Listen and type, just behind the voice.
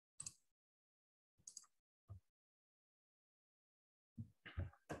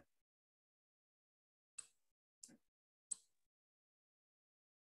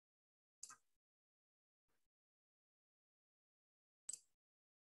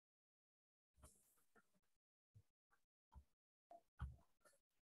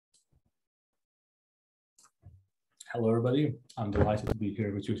Hello, everybody. I'm delighted to be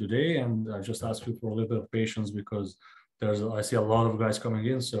here with you today, and I just ask you for a little bit of patience because I see a lot of guys coming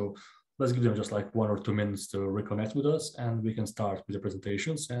in, so let's give them just like 1 or 2 minutes to reconnect with us, and we can start with the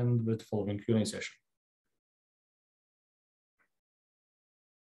presentations and with the following Q&A session.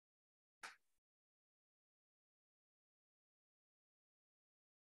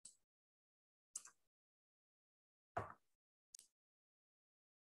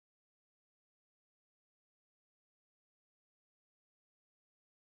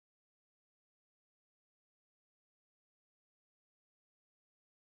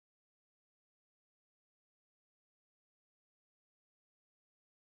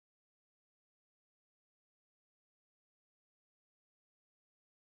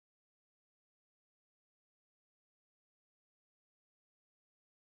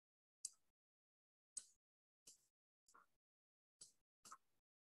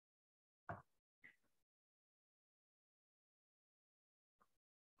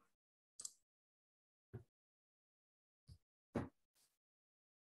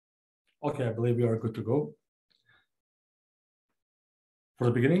 Okay, I believe we are good to go. For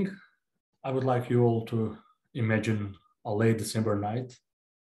the beginning, I would like you all to imagine a late December night.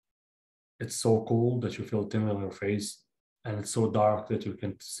 It's so cold that you feel tingle on your face, and it's so dark that you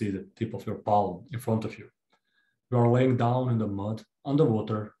can see the tip of your palm in front of you. You are laying down in the mud,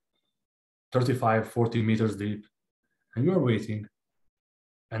 underwater, 35, 40 meters deep, and you are waiting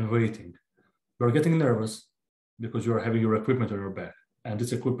and waiting. You are getting nervous because you are having your equipment on your back, and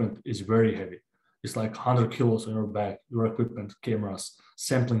this equipment is very heavy. It's like 100 kilos on your back, your equipment, cameras,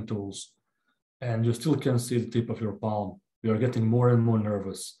 sampling tools, and you still can't see the tip of your palm. You are getting more and more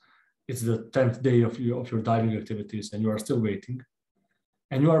nervous. It's the 10th day of your diving activities, and you are still waiting.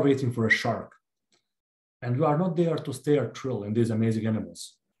 And you are waiting for a shark. And you are not there to stay or thrill in these amazing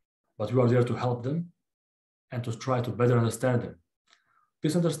animals, but you are there to help them and to try to better understand them.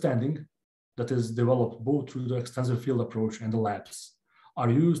 This understanding that is developed both through the extensive field approach and the labs are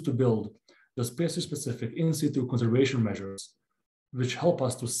used to build the species-specific in situ conservation measures, which help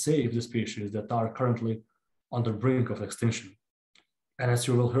us to save the species that are currently on the brink of extinction. And as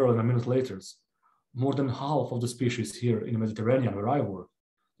you will hear in a minute later, more than half of the species here in the Mediterranean where I work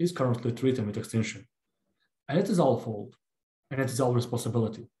is currently threatened with extinction. And it is our fault, and it is our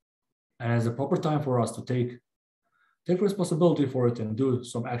responsibility. And it's the proper time for us to take responsibility for it and do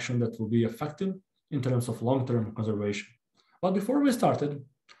some action that will be effective in terms of long-term conservation. But before we started,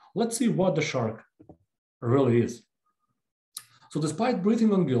 let's see what the shark really is. So despite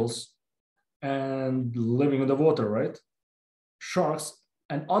breathing on gills and living in the water, right? Sharks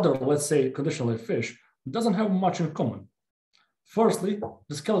and other, let's say, conditionally fish doesn't have much in common. Firstly,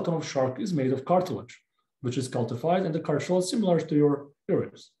 the skeleton of shark is made of cartilage, which is calcified, and the cartilage is similar to your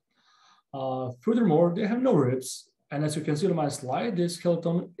ribs. Furthermore, they have no ribs, and as you can see on my slide, the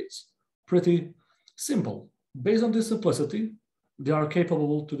skeleton is pretty simple. Based on this simplicity, they are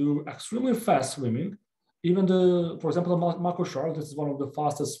capable to do extremely fast swimming. Even for example, the mako shark, this is one of the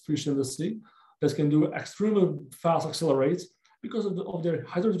fastest fish in the sea, that can do extremely fast accelerates because of their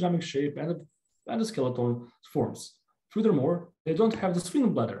hydrodynamic shape and the skeleton forms. Furthermore, they don't have the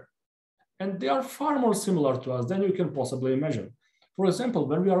swim bladder, and they are far more similar to us than you can possibly imagine. For example,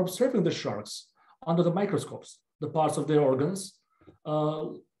 when we are observing the sharks under the microscopes, the parts of their organs,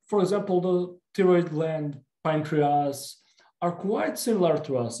 for example, the thyroid gland, pancreas, are quite similar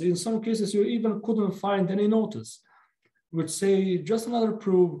to us. In some cases, you even couldn't find any notice, which say just another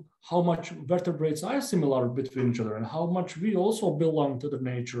proof how much vertebrates are similar between each other and how much we also belong to the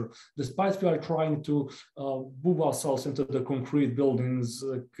nature, despite we are trying to move ourselves into the concrete buildings,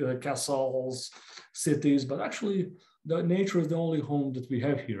 castles, cities, but actually the nature is the only home that we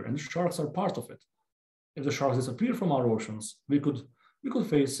have here, and the sharks are part of it. If the sharks disappear from our oceans, we could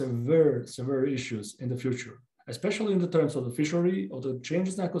face severe issues in the future, especially in the terms of the fishery, of the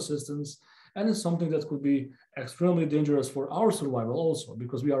changes in ecosystems, and it's something that could be extremely dangerous for our survival also,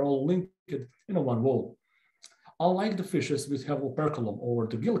 because we are all linked in a one wall. Unlike the fishes which have operculum or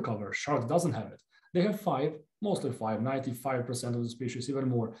the gill cover, shark doesn't have it. They have 5, mostly 5, 95% of the species, even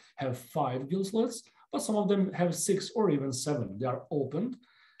more, have 5 gill slits, but some of them have 6 or even 7. They are opened,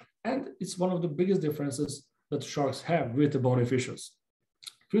 and it's one of the biggest differences that sharks have with the bony fishes.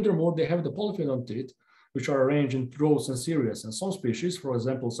 Furthermore, they have the polyphenol teeth, which are arranged in rows and series, and some species, for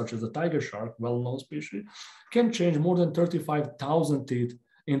example, such as the tiger shark, well-known species, can change more than 35,000 teeth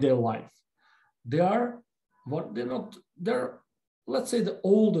in their life. They're let's say the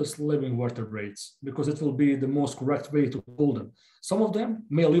oldest living vertebrates, because it will be the most correct way to call them. Some of them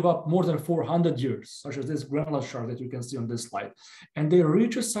may live up more than 400 years, such as this Greenland shark that you can see on this slide. And they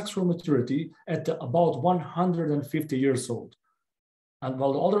reach a sexual maturity at about 150 years old. And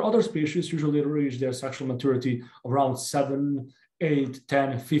while the other species usually reach their sexual maturity around 7, 8,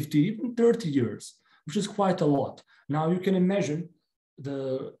 10, 50, even 30 years, which is quite a lot. Now you can imagine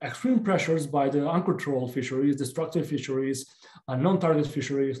the extreme pressures by the uncontrolled fisheries, destructive fisheries, non-target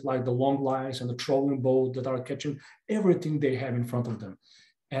fisheries like the long lines and the trolling boat that are catching everything they have in front of them.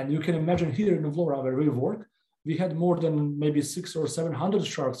 And you can imagine here in Vlora where we work, we had more than maybe 600 or 700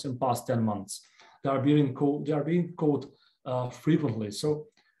 sharks in the past 10 months. They are being caught frequently. So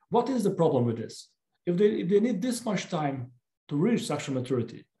what is the problem with this? If they need this much time to reach sexual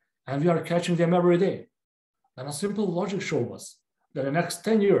maturity, and we are catching them every day, then a simple logic shows us that in the next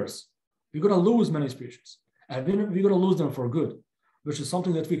 10 years, we're going to lose many species, and we're going to lose them for good, which is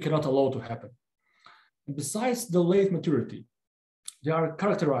something that we cannot allow to happen. And besides the late maturity, they are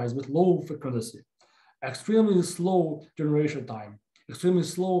characterized with low frequency, extremely slow generation time, extremely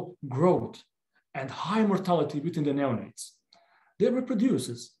slow growth, and high mortality within the neonates. They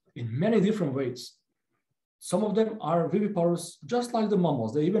reproduce in many different ways. Some of them are viviparous, just like the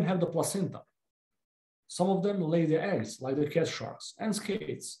mammals. They even have the placenta. Some of them lay the eggs, like the cat sharks and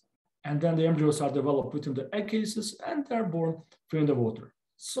skates. And then the embryos are developed within the egg cases and they're born free in the water.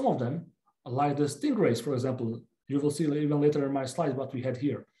 Some of them, like the stingrays, for example, you will see even later in my slide what we had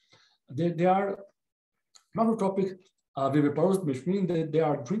here. They are macroscopic viviparous, which means that they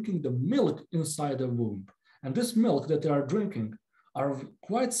are drinking the milk inside the womb. And this milk that they are drinking are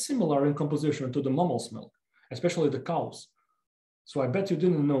quite similar in composition to the mammal's milk, especially the cows. So I bet you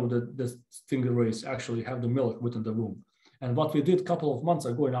didn't know that the stingrays actually have the milk within the womb. And what we did a couple of months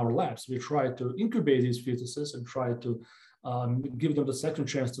ago in our labs, we tried to incubate these fetuses and try to give them the second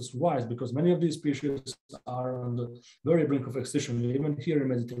chance to survive, because many of these species are on the very brink of extinction, even here in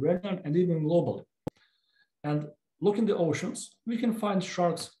the Mediterranean and even globally. And look in the oceans, we can find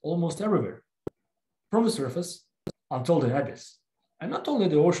sharks almost everywhere, from the surface until the abyss. And not only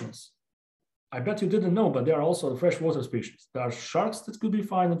the oceans. I bet you didn't know, but there are also freshwater species. There are sharks that could be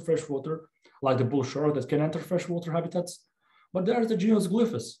found in freshwater, like the bull shark that can enter freshwater habitats. But there is the genus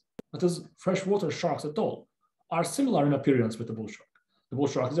Glyphus, that is freshwater sharks at all, are similar in appearance with the bull shark. The bull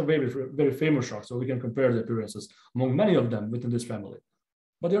shark is a very, very famous shark, so we can compare the appearances among many of them within this family.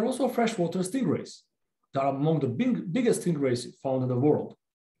 But there are also freshwater stingrays. They are among the biggest stingrays found in the world.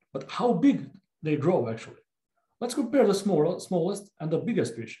 But how big they grow, actually? Let's compare the smallest and the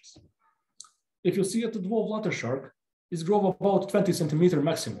biggest species. If you see at the dwarf water shark, it grows about 20 centimeter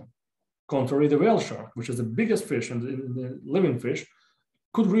maximum. Contrary, the whale shark, which is the biggest fish and the living fish,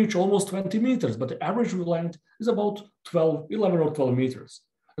 could reach almost 20 meters, but the average length is about 11 or 12 meters.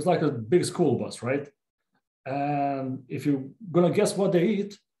 It's like a big school bus, right? And if you're gonna guess what they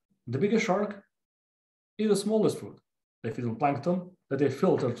eat, the biggest shark eat the smallest food. They feed on plankton that they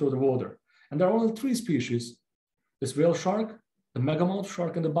filter through the water. And there are only 3 species, this whale shark, the megamouth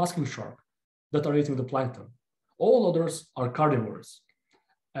shark, and the basking shark, that are eating the plankton. All others are carnivores.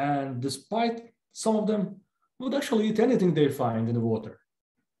 And despite some of them would actually eat anything they find in the water.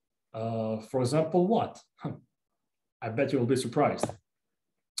 For example, what? I bet you will be surprised.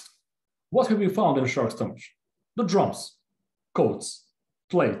 What have we found in shark stomach? The drums, coats,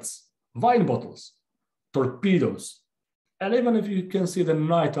 plates, wine bottles, torpedoes, and even if you can see the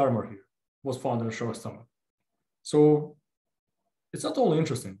knight armor here was found in a shark stomach. So it's not only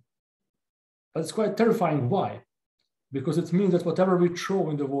interesting, but it's quite terrifying. Why? Because it means that whatever we throw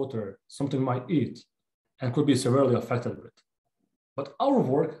in the water, something might eat and could be severely affected with it. But our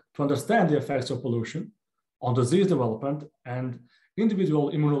work to understand the effects of pollution on disease development and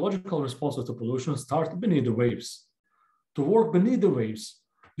individual immunological responses to pollution starts beneath the waves. To work beneath the waves,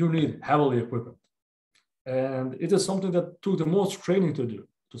 you need heavily equipment. And it is something that took the most training to do,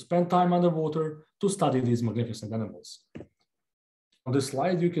 to spend time underwater, to study these magnificent animals. On this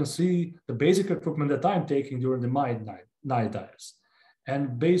slide, you can see the basic equipment that I'm taking during the night dives.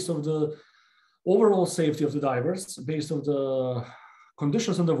 And based on the overall safety of the divers, based on the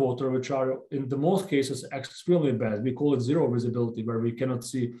conditions in the water, which are in the most cases extremely bad, we call it zero visibility, where we cannot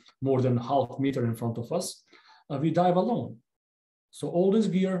see more than half meter in front of us, we dive alone. So all this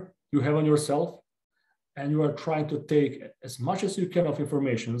gear you have on yourself, and you are trying to take as much as you can of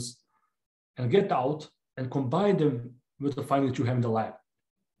informations and get out and combine them with the findings you have in the lab.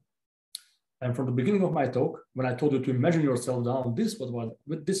 And from the beginning of my talk, when I told you to imagine yourself down, this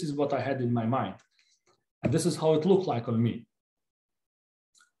is what I had in my mind. And this is how it looked like on me.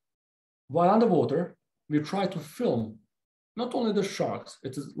 While underwater, we try to film not only the sharks,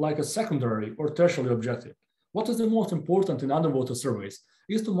 it is like a secondary or tertiary objective. What is the most important in underwater surveys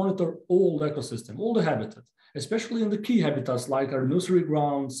is to monitor all the ecosystem, all the habitat, especially in the key habitats like our nursery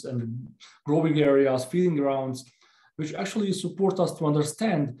grounds and growing areas, feeding grounds, which actually support us to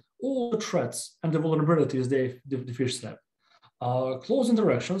understand all the threats and the vulnerabilities the fish have. Close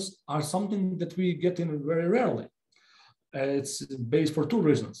interactions are something that we get in very rarely. It's based for two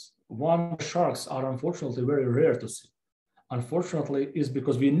reasons. One, sharks are unfortunately very rare to see. Unfortunately, is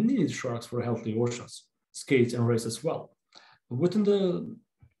because we need sharks for healthy oceans, skates and rays as well. Within the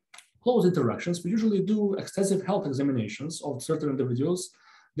close interactions, we usually do extensive health examinations of certain individuals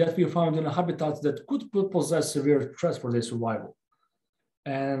that we found in a habitat that could possess severe threats for their survival.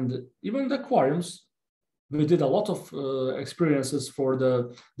 And even in the aquariums, we did a lot of experiences for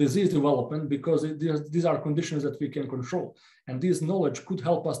the disease development because these are conditions that we can control. And this knowledge could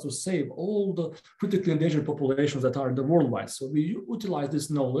help us to save all the critically endangered populations that are in the worldwide. So we utilize this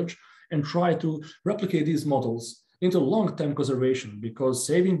knowledge and try to replicate these models into long-term conservation because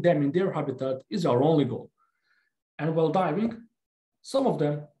saving them in their habitat is our only goal. And while diving, some of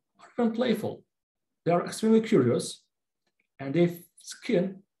them are even playful. They are extremely curious and their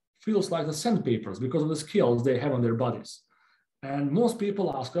skin feels like the sandpapers because of the scales they have on their bodies. And most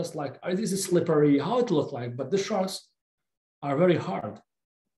people ask us like, is it slippery? How it look like? But the sharks are very hard.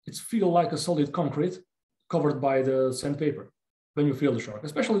 It feels like a solid concrete covered by the sandpaper when you feel the shark,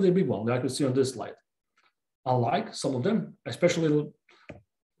 especially the big one, like you see on this slide. Unlike some of them, especially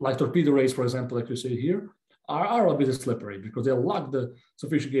like torpedo rays, for example, like you see here, are a bit slippery because they lack the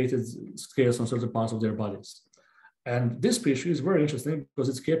sophisticated scales on certain parts of their bodies. And this species is very interesting because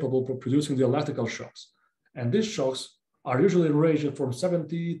it's capable of producing the electrical shocks. And these shocks are usually ranging from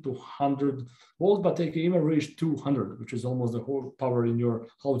 70 to 100 volts, but they can even reach 200, which is almost the whole power in your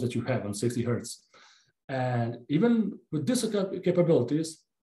house that you have on 60 hertz. And even with these capabilities,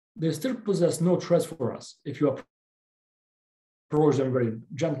 they still possess no threats for us. If you approach them very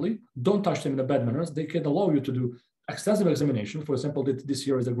gently, don't touch them in a bad manner, they can allow you to do extensive examination. For example, this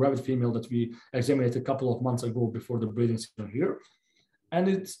year is a gravid female that we examined a couple of months ago before the breeding season here. And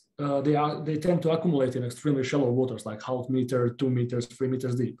they tend to accumulate in extremely shallow waters, like 0.5 meter, 2 meters, 3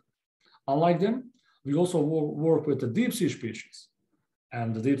 meters deep. Unlike them, we also work with the deep sea species.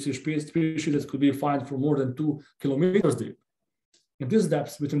 And the deep sea species that could be found for more than 2 kilometers deep. In this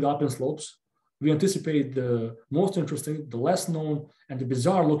depth between the upland slopes, we anticipate the most interesting, the less known, and the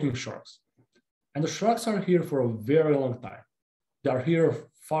bizarre looking sharks. And the sharks are here for a very long time. They are here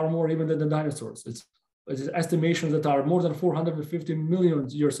far more even than the dinosaurs. It's estimations that are more than 450 million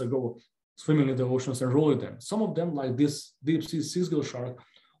years ago swimming in the oceans and rolling them. Some of them, like this deep sea six-gill shark,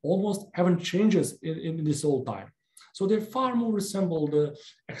 almost haven't changed in this whole time. So they far more resemble the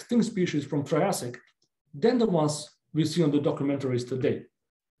extinct species from Triassic than the ones we see on the documentaries today.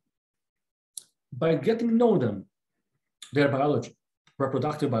 By getting to know them, their biology,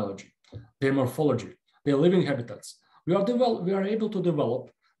 reproductive biology, their morphology, their living habitats, we are able to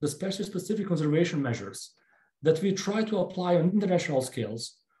develop the species-specific conservation measures that we try to apply on international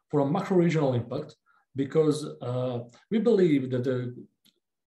scales for a macro-regional impact, because we believe that the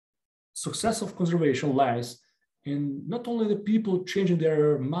success of conservation lies in not only the people changing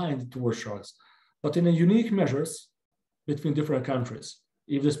their mind towards sharks, but in a unique measures between different countries.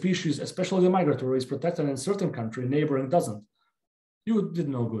 If the species, especially the migratory, is protected in a certain country, neighboring doesn't, you did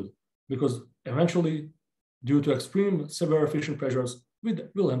no good, because eventually, due to extreme severe fishing pressures,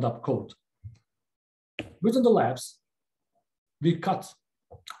 we'll end up cold. Within the labs, we cut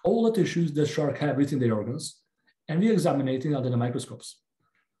all the tissues that sharks have within their organs, and we examine it under the microscopes.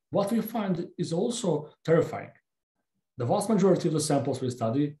 What we find is also terrifying. The vast majority of the samples we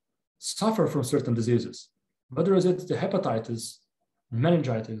study suffer from certain diseases, whether it's the hepatitis,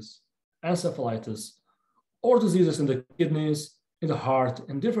 meningitis, encephalitis, or diseases in the kidneys, in the heart,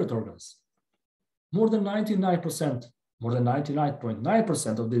 and different organs. More than 99%, more than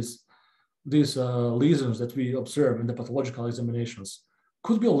 99.9% of these lesions that we observe in the pathological examinations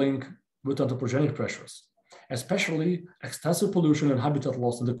could be linked with anthropogenic pressures, especially extensive pollution and habitat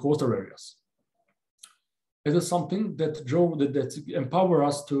loss in the coastal areas. It is something that empower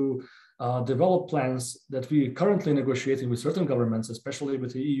us to develop plans that we are currently negotiating with certain governments, especially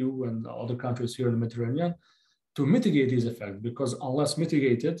with the EU and other countries here in the Mediterranean, to mitigate these effects, because unless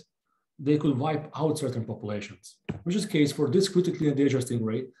mitigated, they could wipe out certain populations, which is the case for this critically endangered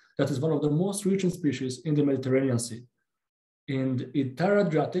stingray that is one of the most recent species in the Mediterranean Sea. In Terra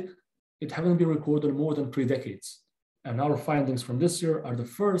Adriatic, it hasn't been recorded in more than 3 decades. And our findings from this year are the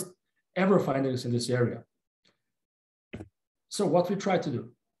first ever findings in this area. So what we try to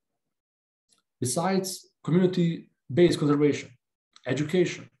do, besides community based conservation,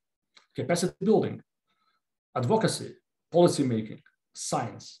 education, capacity building, advocacy, policy making,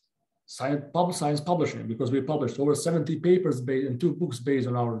 science publishing, because we published over 70 papers and 2 books based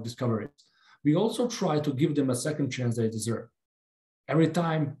on our discoveries. We also try to give them a second chance they deserve. Every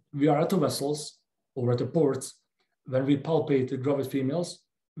time we are at the vessels or at the ports, when we palpate the gravid females,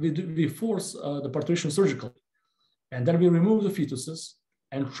 we force the parturition surgically. And then we remove the fetuses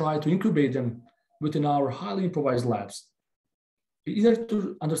and try to incubate them within our highly improvised labs, either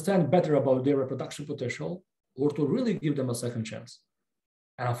to understand better about their reproduction potential or to really give them a second chance.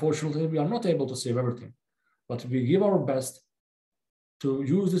 And unfortunately, we are not able to save everything, but we give our best to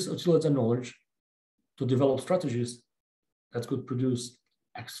use this utility and knowledge to develop strategies that could produce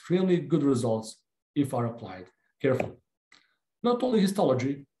extremely good results if are applied carefully. Not only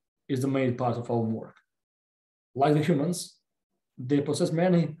histology is the main part of our work. Like the humans, they possess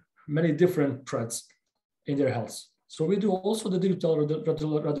many different threats in their health. So we do also the digital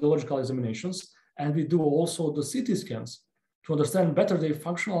radiological examinations, and we do also the CT scans to understand better their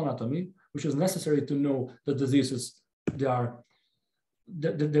functional anatomy, which is necessary to know the diseases they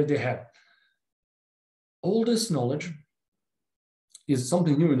have. All this knowledge is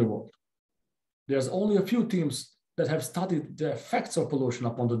something new in the world. There's only a few teams that have studied the effects of pollution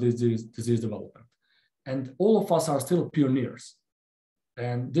upon the disease development. And all of us are still pioneers.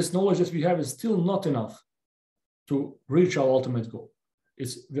 And this knowledge that we have is still not enough to reach our ultimate goal.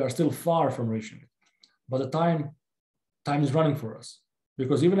 We are still far from reaching it. But the time is running for us.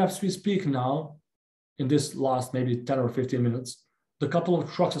 Because even as we speak now, in this last maybe 10 or 15 minutes, the couple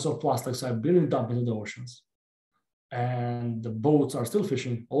of trucks of plastics are being dumped into the oceans. And the boats are still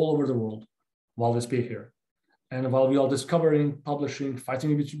fishing all over the world while we speak here. And while we are discovering, publishing,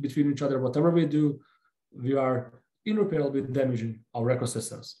 fighting between each other, whatever we do, we are irreparably damaging our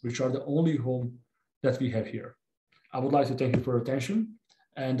ecosystems, which are the only home that we have here. I would like to thank you for your attention.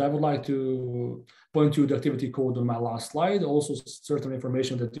 And I would like to point to the activity code on my last slide, also certain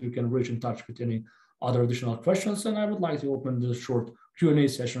information that you can reach in touch with any other additional questions. And I would like to open the short Q&A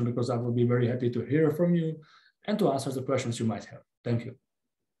session because I will be very happy to hear from you and to answer the questions you might have. Thank you.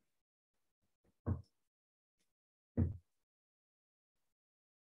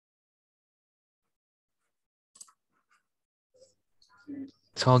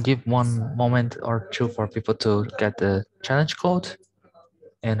 So I'll give one moment or two for people to get the challenge code,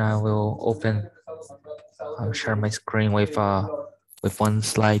 and I will I'll share my screen with one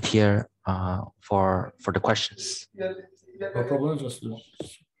slide here for the questions. No problems.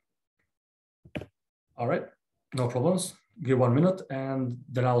 All right, no problems. Give 1 minute and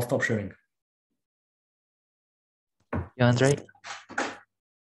then I'll stop sharing. Yeah, Andrej?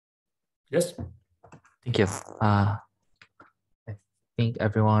 Yes. Thank you. I think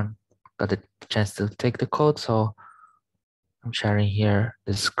everyone got the chance to take the code, so I'm sharing here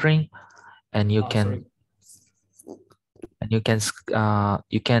the screen, and you can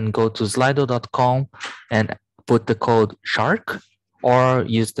go to slido.com and put the code SHARK or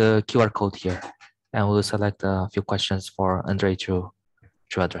use the QR code here, and we'll select a few questions for Andrej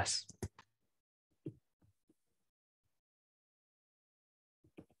to address.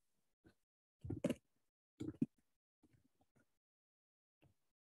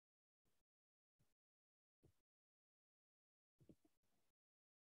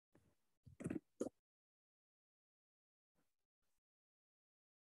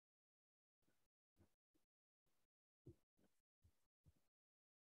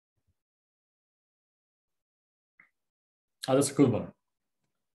 Oh, that's a good one.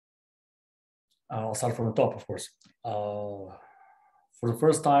 I'll start from the top, of course. For the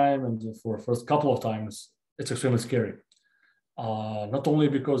first time and for the first couple of times, it's extremely scary. Not only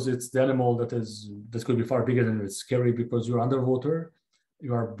because it's the animal that could be far bigger than you. It's scary because you're underwater,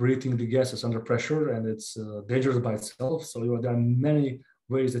 you are breathing the gases under pressure, and it's dangerous by itself. So there are many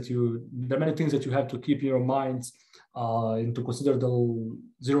ways there are many things that you have to keep in your minds and to consider the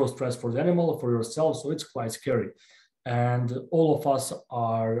zero stress for the animal, for yourself. So it's quite scary. And all of us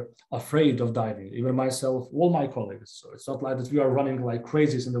are afraid of diving, even myself, all my colleagues. So it's not like that we are running like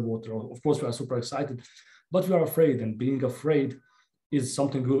crazies in the water. Of course, we are super excited, but we are afraid, and being afraid is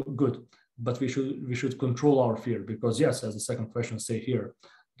something good. But we should control our fear, because yes, as the second question say here,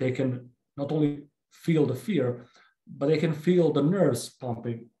 they can not only feel the fear, but they can feel the nerves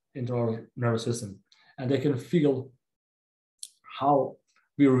pumping into our nervous system, and they can feel how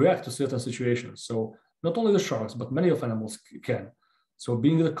we react to certain situations. So not only the sharks, but many of animals can. So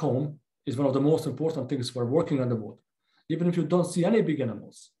being the calm is one of the most important things for working underwater. Even if you don't see any big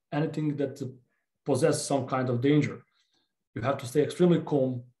animals, anything that possess some kind of danger, you have to stay extremely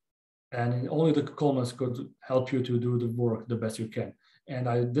calm And only the calmness could help you to do the work the best you can. And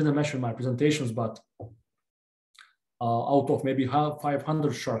I didn't mention my presentations, but out of maybe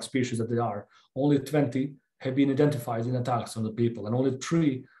 500 shark species that there are, only 20 have been identified in attacks on the people, and only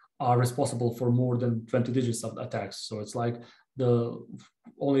 3 are responsible for more than 20 digits of attacks. So it's like the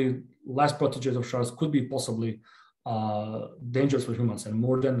only last protege of sharks could be possibly dangerous for humans, and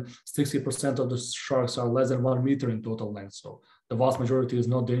more than 60% of the sharks are less than 1 meter in total length. So the vast majority is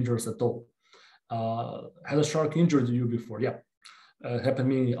not dangerous at all. Has a shark injured you before? Yeah. Happened to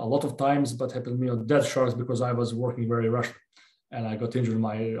me a lot of times, but happened to me on dead sharks because I was working very rashly, and I got injured in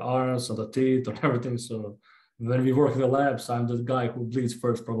my arms or the teeth or everything. So when we work in the labs, I'm the guy who bleeds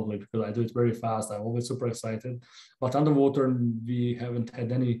first, probably because I do it very fast. I'm always super excited. But underwater, we haven't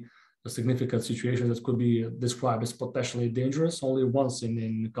had any significant situations that could be described as potentially dangerous. Only once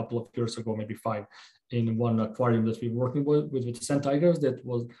in a couple of years ago, maybe 5, in one aquarium that we were working with sand tigers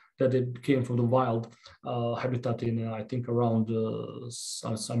that it came from the wild habitat in I think around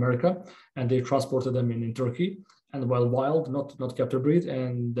South America, and they transported them in Turkey, and while wild, not captive breed,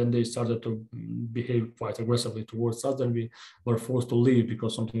 and then they started to behave quite aggressively towards us. Then we were forced to leave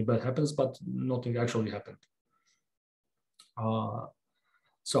because something bad happens, but nothing actually happened.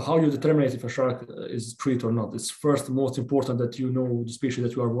 So how you determine if a shark is treated or not? It's first most important that you know the species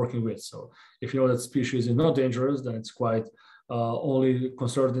that you are working with. So if you know that species is not dangerous, then it's quite only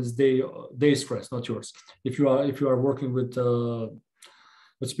concerned is they stress, not yours. If you are working with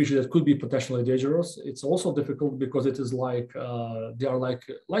species that could be potentially dangerous, it's also difficult because it is like they are like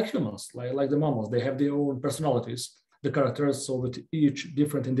humans, like the mammals. They have their own personalities, the characters. So with each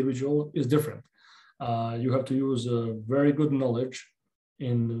different individual is different. You have to use very good knowledge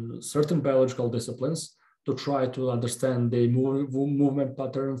in certain biological disciplines to try to understand the movement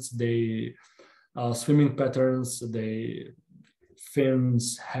patterns, the swimming patterns, the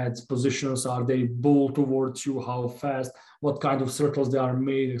fins, heads, positions. Are they bull towards you? How fast? What kind of circles they are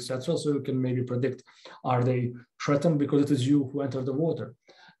made, etc. So you can maybe predict, are they threatened because it is you who enter the water,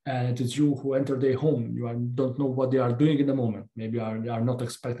 and it is you who enter their home. You don't know what they are doing in the moment. Maybe they are not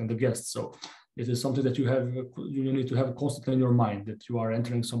expecting the guests. So it is something that you need to have constantly in your mind, that you are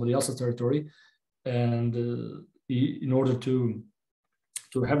entering somebody else's territory, and in order to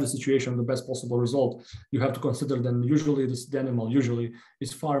have the situation the best possible result, you have to consider that usually the animal usually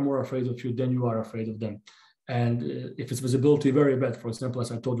is far more afraid of you than you are afraid of them. And if it's visibility very bad, for example,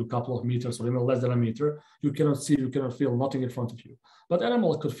 as I told you, a couple of meters or even less than a meter, you cannot see, you cannot feel nothing in front of you. But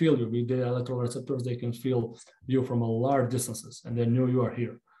animals could feel you with their electrical receptors. They can feel you from a large distances, and they know you are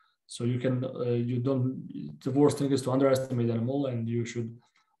here. So you can, the worst thing is to underestimate the animal, and you should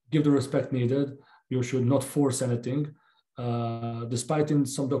give the respect needed. You should not force anything. Despite in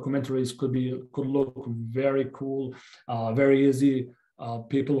some documentaries could look very cool, very easy.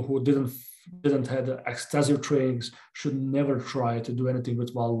 People who didn't have extensive trainings should never try to do anything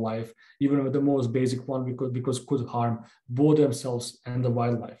with wildlife, even with the most basic one, because could harm both themselves and the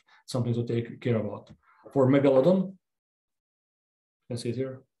wildlife. Something to take care about. For megalodon, you can see it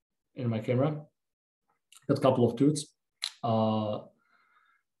here in my camera, got a couple of tooths.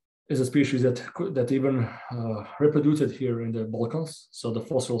 Is a species that even reproduced here in the Balkans. So the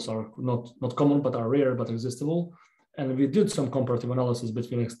fossils are not common, but are rare, but existable. And we did some comparative analysis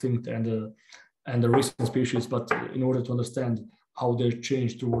between extinct and the recent species, but in order to understand how they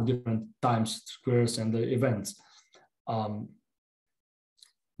changed toward different times, squares, and the events.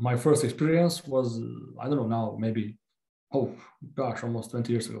 My first experience was, I don't know now, maybe, oh gosh, almost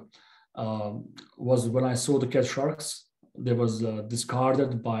 20 years ago, was when I saw the cat sharks. They was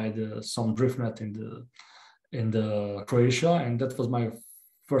discarded by some drift net in the Croatia, and that was my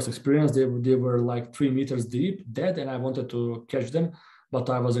first experience. They were like 3 meters deep, dead, and I wanted to catch them, but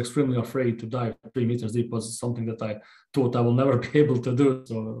I was extremely afraid to dive 3 meters deep. Was something that I thought I will never be able to do.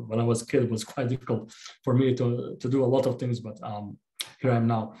 So when I was a kid, it was quite difficult for me to do a lot of things, but here I am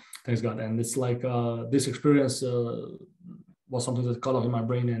now, thanks God. And it's like this experience was something that caught up in my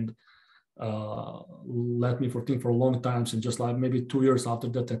brain and led me for a long time. And just like maybe 2 years after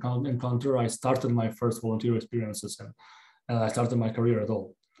that encounter, I started my first volunteer experiences, and I started my career at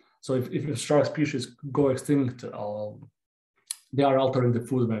all. So if shark species go extinct, they are altering the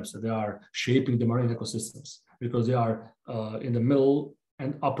food webs. They are shaping the marine ecosystems because they are in the middle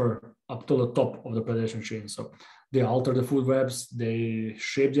and up to the top of the predation chain. So they alter the food webs, they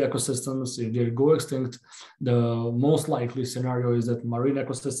shape the ecosystems. If they go extinct, the most likely scenario is that marine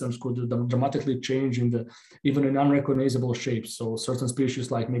ecosystems could dramatically change even in unrecognizable shapes. So certain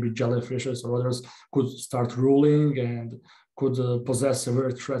species like maybe jellyfishes or others could start ruling and possess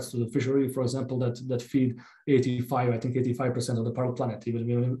severe threats to the fishery, for example, that feed 85% of the planet,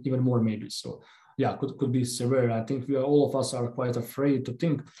 even more maybe. So yeah, could be severe. I think all of us are quite afraid to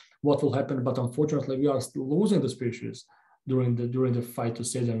think what will happen, but unfortunately we are still losing the species during the fight to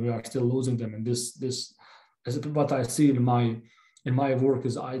save them. We are still losing them, and this is what I see in my work.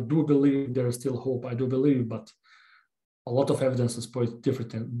 Is I do believe there is still hope. I do believe, but a lot of evidence is quite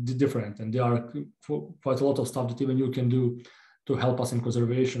different, and there are quite a lot of stuff that even you can do to help us in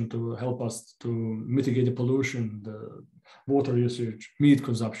conservation, to help us to mitigate the pollution, the water usage, meat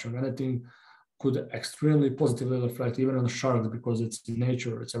consumption, anything could extremely positively reflect even on the sharks, because it's in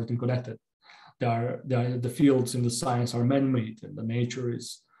nature, it's everything connected. The fields in the science are man-made, and the nature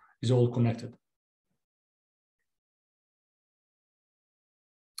is all connected.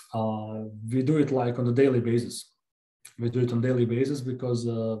 We do it like on a daily basis. We do it on a daily basis because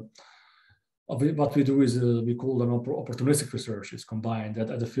what we do is we call them opportunistic research. It's combined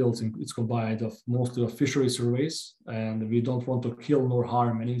at the fields. It's combined of mostly of fishery surveys, and we don't want to kill nor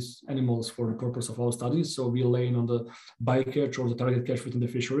harm any animals for the purpose of our studies. So we lay on the bycatch or the target catch within the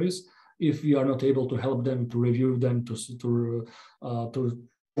fisheries. If we are not able to help them, to review them, to throw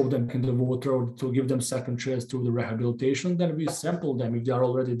them in the water, or to give them second chance to the rehabilitation, then we sample them. If they are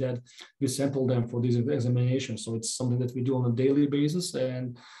already dead, we sample them for these examinations. So it's something that we do on a daily basis,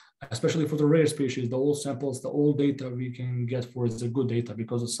 and especially for the rare species, the old samples, the old data we can get for is the good data,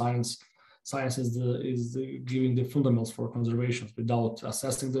 because the science is giving the fundamentals for conservation. Without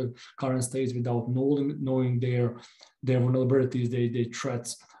assessing the current states, without knowing their vulnerabilities, their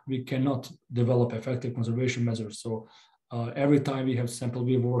threats, we cannot develop effective conservation measures. So every time we have sample,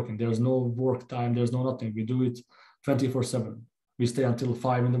 we're working. There's no work time, there's no nothing. We do it 24/7. We stay until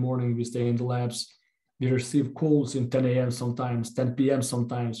 5 in the morning, we stay in the labs. We receive calls in 10 a.m. sometimes, 10 p.m.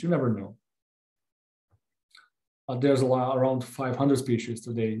 sometimes, you never know. There's around 500 species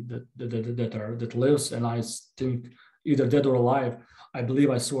today that lives, and I think either dead or alive. I believe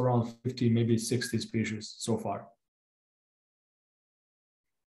I saw around 50, maybe 60 species so far.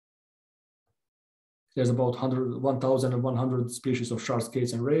 There's about 1,100 species of sharks,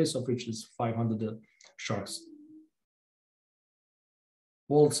 skates, and rays, of which is 500 sharks.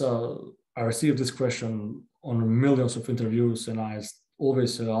 Well, I received this question on millions of interviews, and I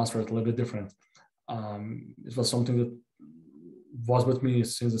always answer it a little bit different. It was something that was with me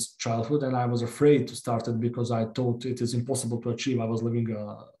since childhood, and I was afraid to start it because I thought it is impossible to achieve. I was living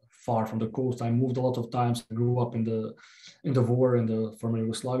far from the coast. I moved a lot of times. I grew up in the war in the former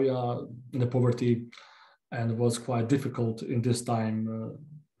Yugoslavia, in the poverty, and it was quite difficult in this time.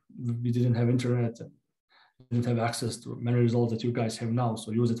 We didn't have internet, didn't have access to many results that you guys have now,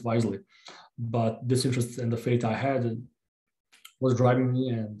 so use it wisely. But this interest and the faith I had was driving me,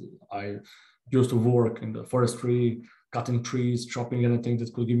 and I used to work in the forestry, cutting trees, chopping anything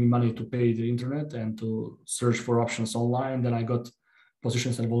that could give me money to pay the internet and to search for options online. Then I got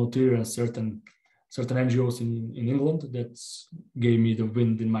positions and volunteer and certain NGOs in England that gave me the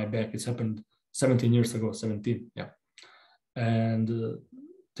wind in my back. It's happened 17 years ago, 17, yeah. And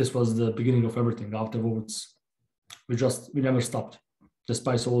this was the beginning of everything. Afterwards, we never stopped.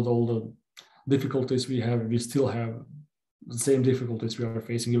 Despite all the difficulties we still have the same difficulties we are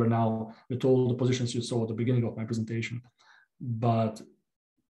facing even now with all the positions you saw at the beginning of my presentation. But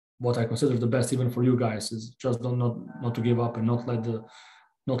what I consider the best even for you guys is just not to give up and not let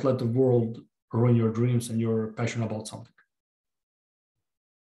the world ruin your dreams and your passion about something.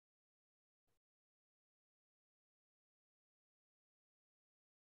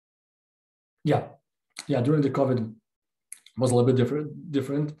 Yeah, during the COVID was a little bit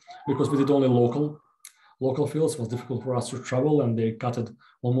different because we did only local fields. It was difficult for us to travel, and they cut it.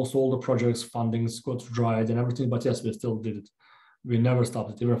 Almost all the projects, fundings got dried and everything, but yes, we still did it. We never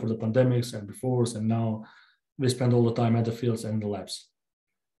stopped it, even for the pandemics and before, and now we spend all the time at the fields and the labs.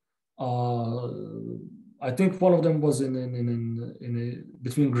 I think one of them was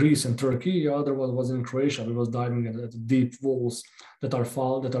between Greece and Turkey. The other one was in Croatia. We was diving at deep walls that are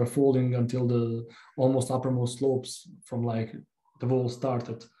falling until the almost uppermost slopes from like the wall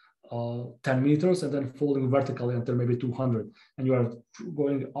started 10 meters and then falling vertically until maybe 200. And you are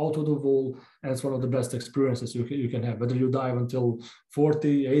going out of the wall, and it's one of the best experiences you can have. Whether you dive until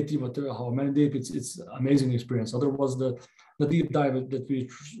 40, 80, whatever, how many deep, it's amazing experience. Other was the deep dive that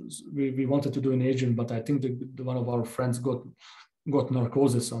we wanted to do in Aegean, but I think one of our friends got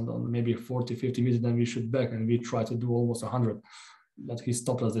narcosis on maybe 40, 50 meters, then we shoot back, and we tried to do almost 100, but he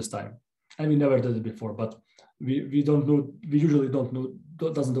stopped us this time. And we never did it before, but we usually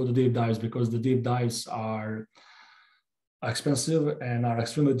doesn't do the deep dives because the deep dives are expensive and are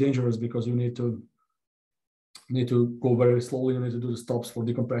extremely dangerous because you need to You need to go very slowly. You need to do the stops for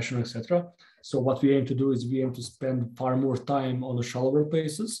decompression, etc. So what we aim to do is we aim to spend far more time on the shallower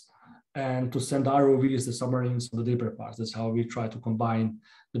places and to send ROVs, the submarines, on the deeper parts. That's how we try to combine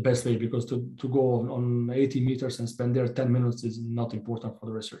the best way, because to go on 80 meters and spend there 10 minutes is not important for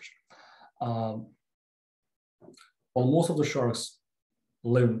the research. Well, most of the sharks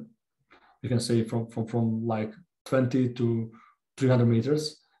live, you can say, from like 20 to 300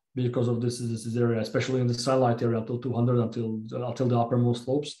 meters because of this area, especially in the sunlight area, until 200, until the uppermost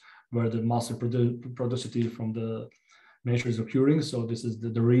slopes, where the massive productivity from the nature is occurring. So this is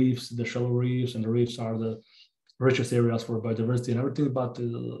the reefs, the shallow reefs, and the reefs are the richest areas for biodiversity and everything. But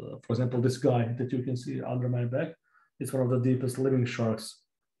for example, this guy that you can see under my back is one of the deepest living sharks,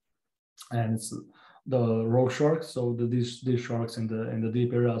 and it's the rock shark. So these sharks in the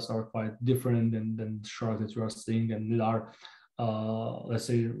deep areas are quite different than the sharks that you are seeing, and they are let's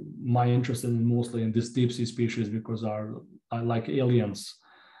say my interest in mostly in this deep sea species because are like aliens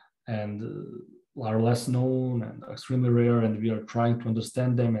and are less known and extremely rare, and we are trying to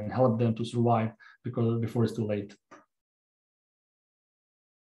understand them and help them to survive before it's too late.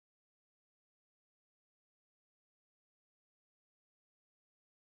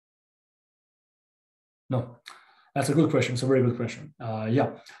 No, that's a good question. It's a very good question.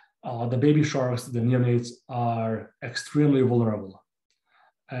 The baby sharks, the neonates, are extremely vulnerable,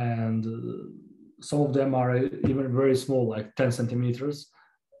 and some of them are even very small, like 10 centimeters,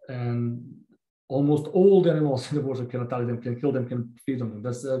 and almost all the animals in the water can attack them, can kill them, can feed on them.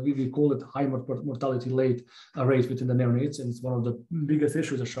 That's we call it high mortality rate within the neonates, and it's one of the biggest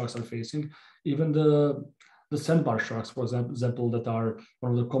issues the sharks are facing. Even the sandbar sharks, for example, that are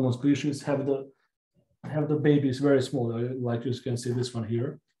one of the common species, have the babies very small. Like you can see this one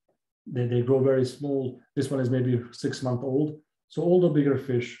here. They grow very small. This one is maybe 6 months old. So all the bigger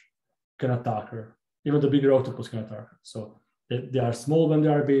fish can attack her. Even the bigger octopus can attack her. So they are small when they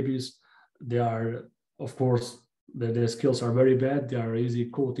are babies. They are, of course, their skills are very bad. They are easy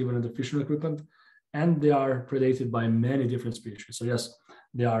caught even in the fishing equipment, and they are predated by many different species. So yes,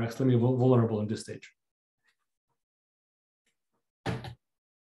 they are extremely vulnerable in this stage.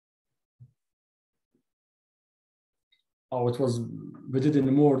 Oh, we did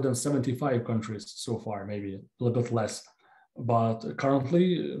in more than 75 countries so far, maybe a little bit less. But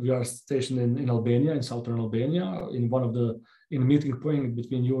currently we are stationed in Albania, in southern Albania, in a meeting point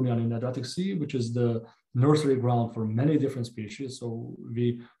between Ionian and Adriatic Sea, which is the nursery ground for many different species. So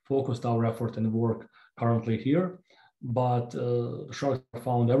we focused our effort and work currently here, but sharks are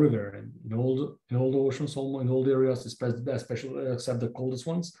found everywhere in all the oceans, almost in all the areas, especially except the coldest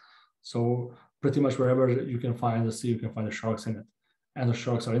ones. So pretty much wherever you can find the sea, you can find the sharks in it. And the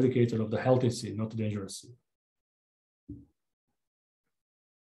sharks are indicator of the healthy sea, not the dangerous sea.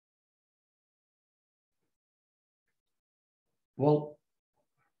 Well,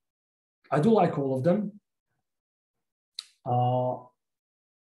 I do like all of them.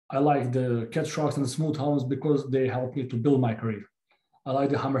 I like the cat sharks and the smooth hounds because they help me to build my career. I like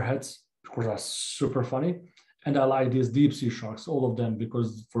the hammerheads because they're super funny. And I like these deep sea sharks, all of them,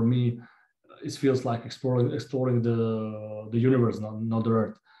 because for me, it feels like exploring the universe, not the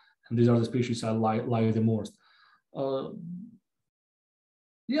Earth. And these are the species I like the most.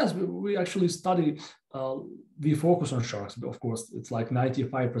 Yes, we actually study, we focus on sharks, of course. It's like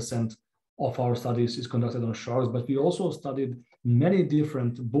 95% of our studies is conducted on sharks, but we also studied many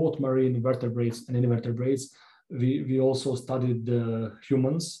different, both marine vertebrates and invertebrates. We also studied the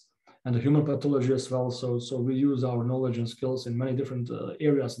humans and the human pathology as well. So we use our knowledge and skills in many different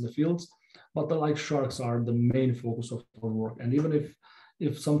areas in the fields, but like sharks are the main focus of our work. And even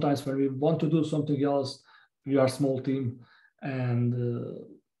if sometimes when we want to do something else, we are a small team, and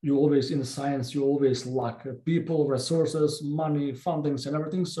you always, in science, you always lack people, resources, money, fundings, and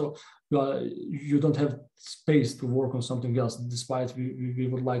everything. So you don't have space to work on something else, despite we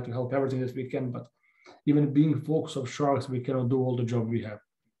would like to help everything that we can. But even being focused on sharks, we cannot do all the job we have.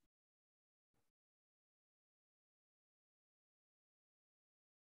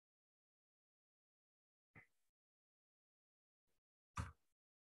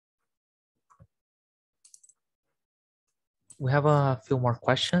 We have a few more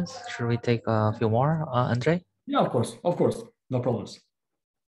questions. Should we take a few more, Andrej? Yeah, of course, no problems.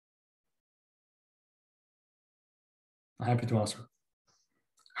 I'm happy to answer.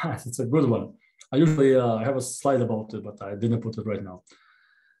 It's a good one. I usually have a slide about it, but I didn't put it right now.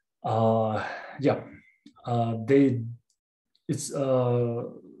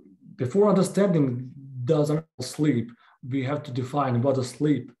 Before understanding does animal sleep, we have to define what a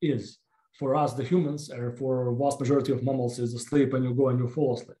sleep is. For us, the humans, or for a vast majority of mammals, is a sleep when you go and you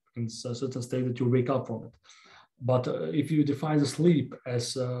fall asleep in a certain state that you wake up from it. But if you define the sleep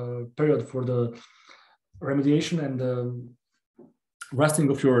as a period for the remediation and the resting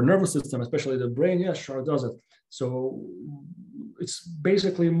of your nervous system, especially the brain, yes, sure does it. So it's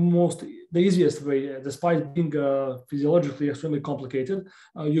basically the easiest way, despite being physiologically extremely complicated.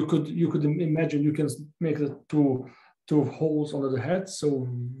 You could imagine you can make the two holes under the head. So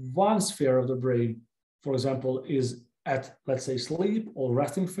one sphere of the brain, for example, is at, let's say, sleep or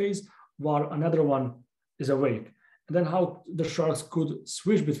resting phase, while another one is awake. And then how the sharks could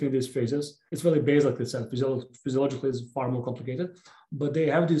switch between these phases, it's very basic, it's physiologically is far more complicated, but they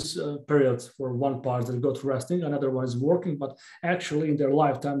have these periods for one part that go to resting, another one is working, but actually in their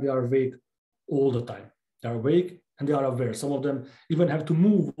lifetime, they are awake all the time. They're awake and they are aware. Some of them even have to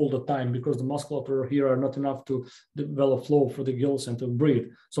move all the time because the musculature here are not enough to develop flow for the gills and to breathe.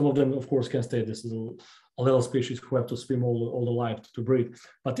 Some of them, of course, can stay. This is a little species who have to swim all the life to breathe.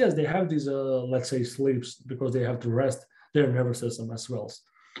 But yes, they have these, let's say, sleeps because they have to rest their nervous system as well.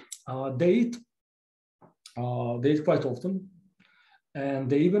 They eat quite often. And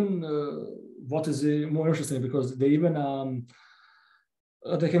they even, what is more interesting, because they even,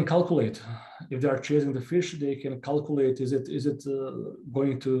 they can calculate if they are chasing the fish. They can calculate is it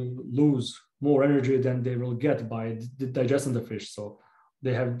going to lose more energy than they will get by digesting the fish. So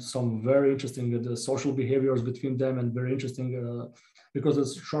they have some very interesting social behaviors between them, and very interesting because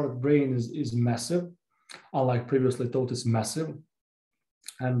the shark brain is massive, unlike previously thought is massive,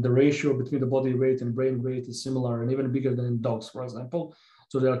 and the ratio between the body weight and brain weight is similar and even bigger than in dogs, for example.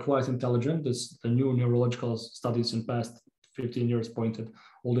 So they are quite intelligent. The new neurological studies in past 15 years pointed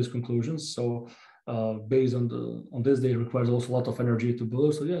all these conclusions. So based on this, they require also a lot of energy to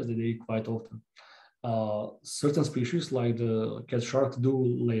build. So yes, they eat quite often. Certain species like the cat shark do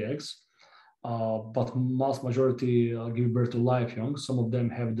lay eggs, but mass majority give birth to live young. Some of them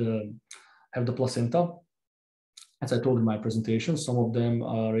have the placenta, as I told in my presentation. Some of them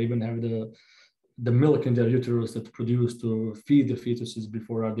even have the milk in their uterus that produce to feed the fetuses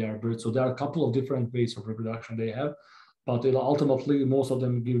before they are birthed. So there are a couple of different ways of reproduction they have, but ultimately most of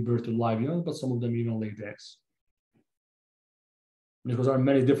them give birth to live young, but some of them even lay the eggs. Because there are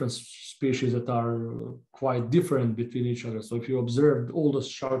many different species that are quite different between each other. So if you observe all the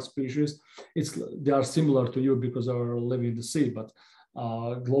shark species, they are similar to you because they are living in the sea, but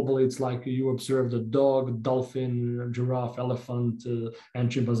globally, it's like you observe the dog, dolphin, giraffe, elephant,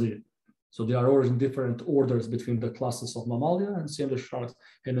 and chimpanzee. So they are always in different orders between the classes of mammalia, and same the sharks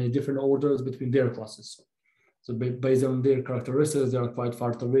have many different orders between their classes. So based on their characteristics, they are quite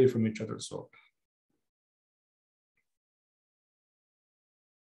far away from each other. So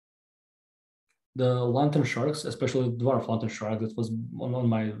the lantern sharks, especially dwarf lantern shark, that was on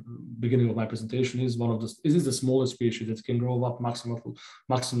my beginning of my presentation, is the smallest species that can grow up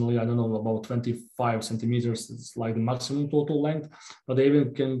maximally, I don't know, about 25 centimeters. It's like the maximum total length, but they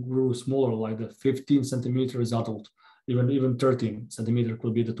even can grow smaller, like the 15 centimeters adult, even 13 centimeters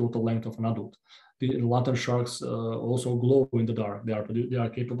could be the total length of an adult. The lantern sharks also glow in the dark. They are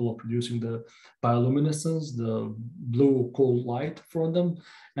capable of producing the bioluminescence, the blue cold light from them,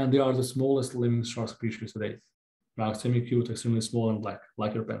 and they are the smallest living shark species today. They are extremely cute, extremely small and black,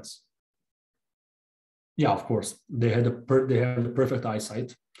 like your pets. Yeah, of course, they have the perfect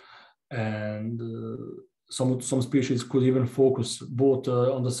eyesight, and some species could even focus both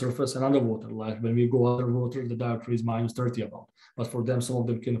on the surface and underwater. Like when we go underwater, the dioptry is -30 about. But for them, some of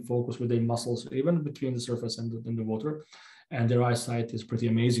them can focus with their muscles even between the surface and the water, and their eyesight is pretty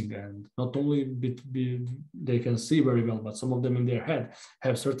amazing. And not only they can see very well, but some of them in their head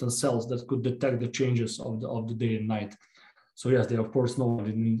have certain cells that could detect the changes of the day and night. So yes, they of course know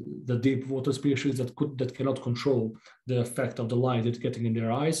the deep water species that cannot control the effect of the light that's getting in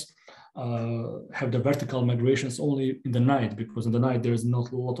their eyes. Have the vertical migrations only in the night, because in the night there is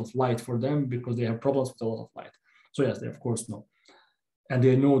not a lot of light for them because they have problems with a lot of light. So yes, they of course know, and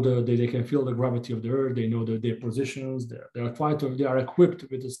they know they can feel the gravity of the earth. They know their positions. They are equipped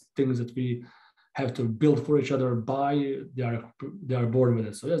with the things that we have to build for each other. They are born with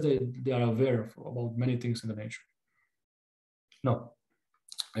it. So yes, they are aware about many things in the nature. No,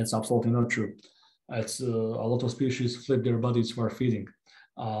 it's absolutely not true. It's a lot of species flip their bodies for feeding.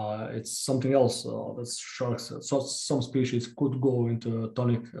 It's something else. That's sharks. So some species could go into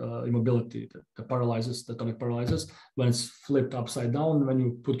tonic immobility, the tonic paralysis, when it's flipped upside down. When you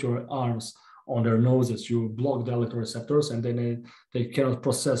put your arms on their noses, you block the electroreceptors, and then they cannot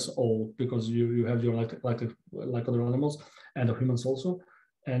process all, because you have your like other animals and the humans also.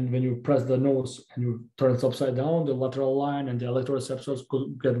 And when you press the nose and you turn it upside down, the lateral line and the electroreceptors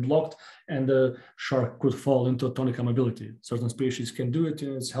could get blocked and the shark could fall into tonic immobility. Certain species can do it,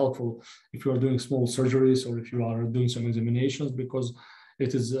 and it's helpful if you are doing small surgeries or if you are doing some examinations, because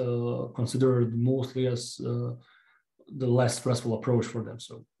it is considered mostly as the less stressful approach for them.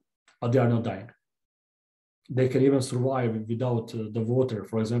 So, but they are not dying. They can even survive without the water.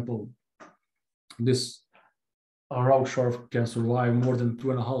 For example, this rock shark can survive more than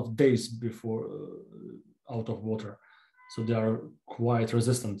 2.5 days before out of water. So they are quite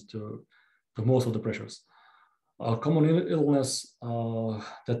resistant to most of the pressures. A common illness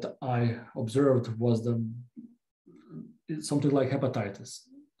that I observed was something like hepatitis.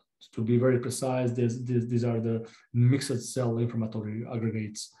 To be very precise, these are the mixed cell inflammatory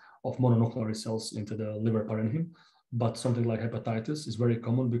aggregates of mononuclear cells into the liver parenchyma. But something like hepatitis is very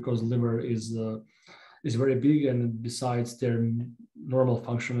common because liver is very big, and besides their normal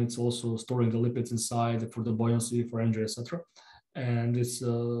function, it's also storing the lipids inside for the buoyancy, for energy, etc. And it's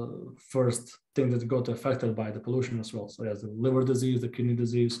the first thing that got affected by the pollution as well. So yes, the liver disease, the kidney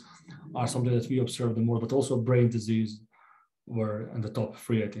disease are something that we observe the more, but also brain disease were in the top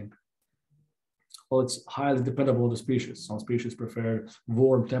 3, I think. Well, it's highly dependable on the species. Some species prefer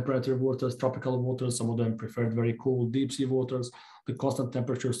warm temperature waters, tropical waters. Some of them prefer very cool deep sea waters, the constant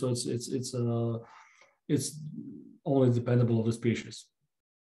temperature. So it's only dependable on the species.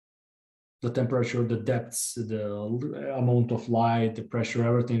 The temperature, the depths, the amount of light, the pressure,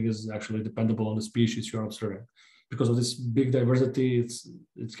 everything is actually dependable on the species you're observing. Because of this big diversity,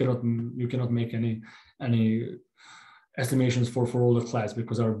 you cannot make any estimations for all the class,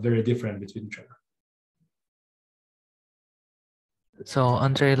 because they are very different between each other. So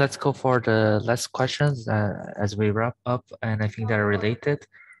Andrej, let's go for the last questions as we wrap up, and I think they're related.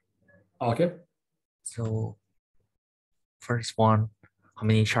 Okay. So first one, how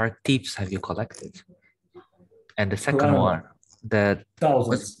many shark teeth have you collected? And the second one, that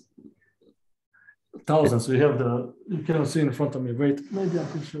thousands. We have you cannot see in front of me. Wait, maybe I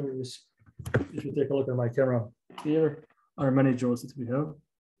can show you this. If you take a look at my camera, here are many jaws that we have.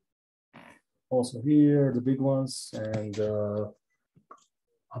 Also here, the big ones, and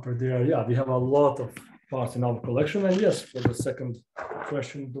upper there, yeah, we have a lot of parts in our collection. And yes, for the second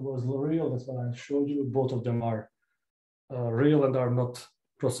question, there was real. That's what I showed you. Both of them are real and are not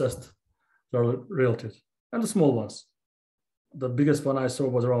processed. They're real teeth. And the small ones. The biggest one I saw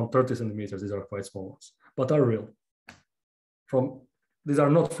was around 30 centimeters. These are quite small ones, but are real. These are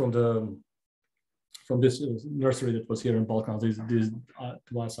not from this nursery that was here in Balkans. These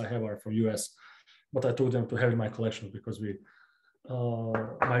ones I have are from US, but I took them to have in my collection because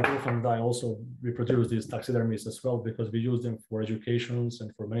my girlfriend and I also reproduce these taxidermies as well, because we use them for educations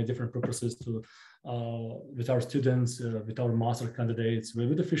and for many different purposes with our students, with our master candidates,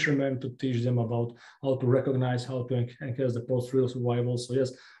 with the fishermen, to teach them about how to recognize, how to enhance the post-real survival. So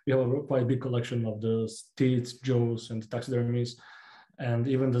yes, we have a quite big collection of the teeth, jaws, and taxidermies. And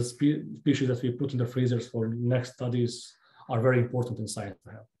even the species that we put in the freezers for next studies are very important in science to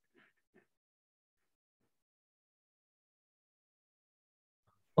have.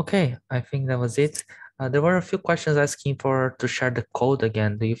 Okay, I think that was it. There were a few questions asking to share the code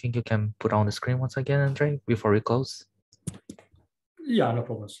again. Do you think you can put on the screen once again, Andrej, before we close? Yeah, no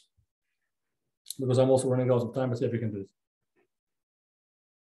problems. Because I'm also running out of time, but see if we can do it.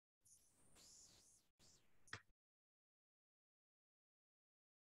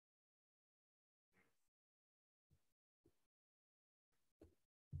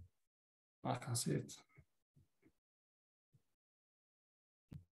 I can see it.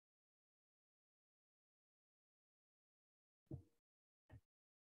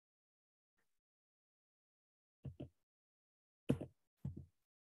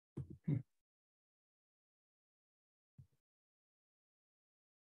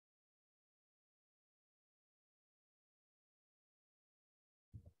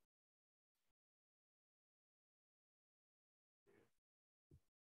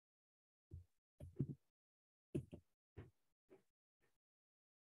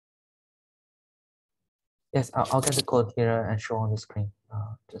 Yes, I'll get the code here and show on the screen.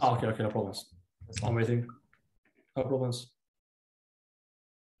 Okay, no problems. I'm waiting. No problems.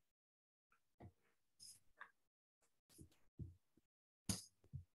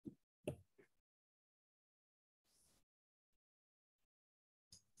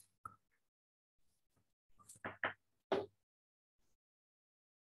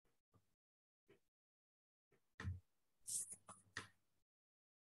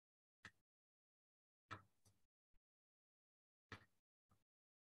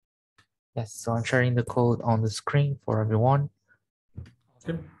 Yes, so I'm sharing the code on the screen for everyone.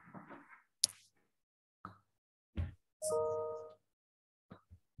 Okay.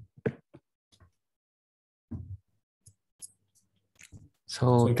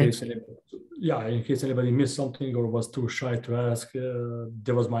 So in case anybody missed something or was too shy to ask,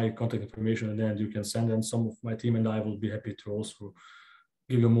 there was my contact information, and then you can send them. Some of my team and I will be happy to also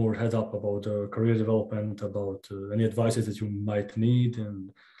give you more heads up about career development, about any advices that you might need,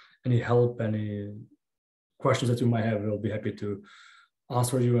 and any help, any questions that you might have. We'll be happy to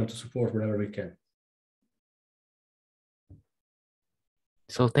answer you and to support wherever we can.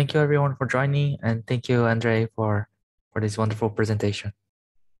 So thank you everyone for joining, and thank you, Andrej, for this wonderful presentation.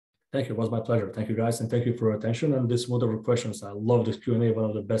 Thank you. It was my pleasure. Thank you, guys, and thank you for your attention and this wonderful questions. I love this Q&A, one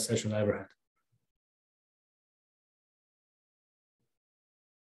of the best sessions I ever had.